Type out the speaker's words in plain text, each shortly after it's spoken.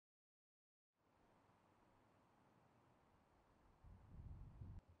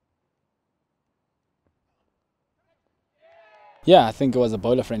Yeah, I think it was a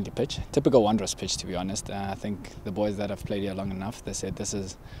bowler-friendly pitch. Typical Wanderers pitch, to be honest. I think the boys that have played here long enough, they said this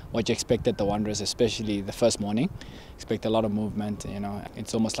is what you expected the Wanderers, especially the first morning. Expect a lot of movement, you know.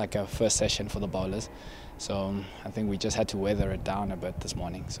 It's almost like a first session for the bowlers. So I think we just had to weather it down a bit this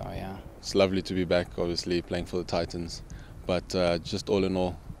morning, so yeah. It's lovely to be back, obviously, playing for the Titans. But just all in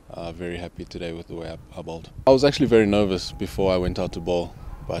all, very happy today with the way I bowled. I was actually very nervous before I went out to bowl,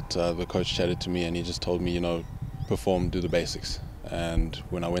 but the coach chatted to me and he just told me, you know, perform, do the basics. And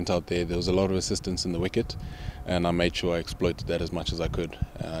when I went out there was a lot of assistance in the wicket, and I made sure I exploited that as much as I could.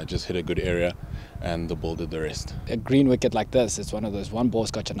 I just hit a good area and the ball did the rest. A green wicket like this, it's one of those, one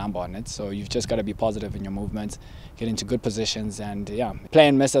ball's got your number on it, so you've just got to be positive in your movements, get into good positions, and yeah, play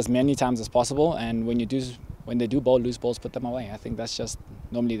and miss as many times as possible, and when they do bowl loose balls, put them away. I think that's just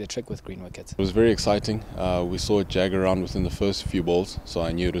normally the trick with green wickets. It was very exciting. We saw it jag around within the first few balls, so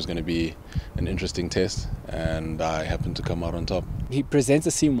I knew it was going to be an interesting test, and I happened to come out on top. He presents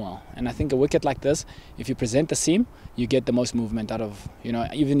the seam well, and I think a wicket like this, if you present the seam, you get the most movement out of, you know,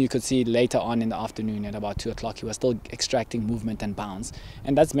 even you could see later on in the afternoon at about 2 o'clock, he was still extracting movement and bounce.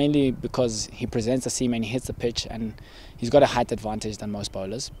 And that's mainly because he presents the seam and he hits the pitch, and he's got a height advantage than most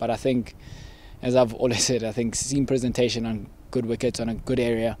bowlers. But I think, as I've always said, I think seam presentation on good wickets, on a good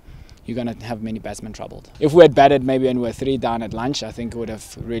area, you're going to have many batsmen troubled. If we had batted maybe and we were 3 down at lunch, I think we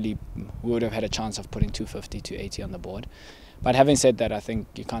would have had a chance of putting 250, 280 on the board. But having said that, I think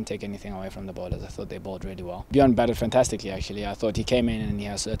you can't take anything away from the bowlers. I thought they bowled really well. Bjorn batted fantastically, actually. I thought he came in and he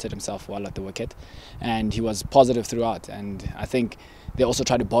asserted himself well at the wicket, and he was positive throughout. And I think they also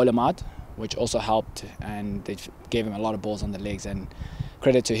tried to bowl him out, which also helped, and they gave him a lot of balls on the legs. And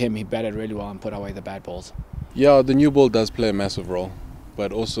credit to him, he batted really well and put away the bad balls. Yeah, the new ball does play a massive role,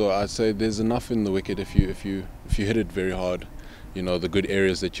 but also I'd say there's enough in the wicket if you hit it very hard. You know, the good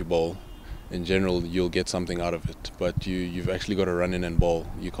areas that you bowl, in general you'll get something out of it, but you've actually got to run in and bowl.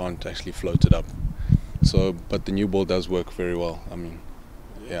 You can't actually float it up. So, but the new ball does work very well. I mean,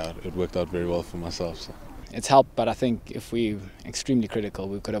 yeah, it worked out very well for myself. So. It's helped, but I think if we're extremely critical,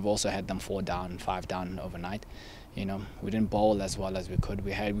 we could have also had them 4 down, 5 down overnight. You know, we didn't bowl as well as we could.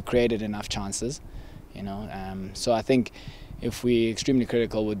 We created enough chances, you know. So I think if we're extremely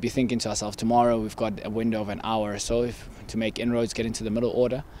critical, we'd be thinking to ourselves, tomorrow we've got a window of an hour or so to make inroads, get into the middle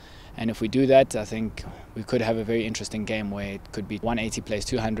order. And if we do that, I think we could have a very interesting game where it could be 180 plays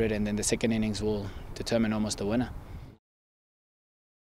 200, and then the second innings will determine almost the winner.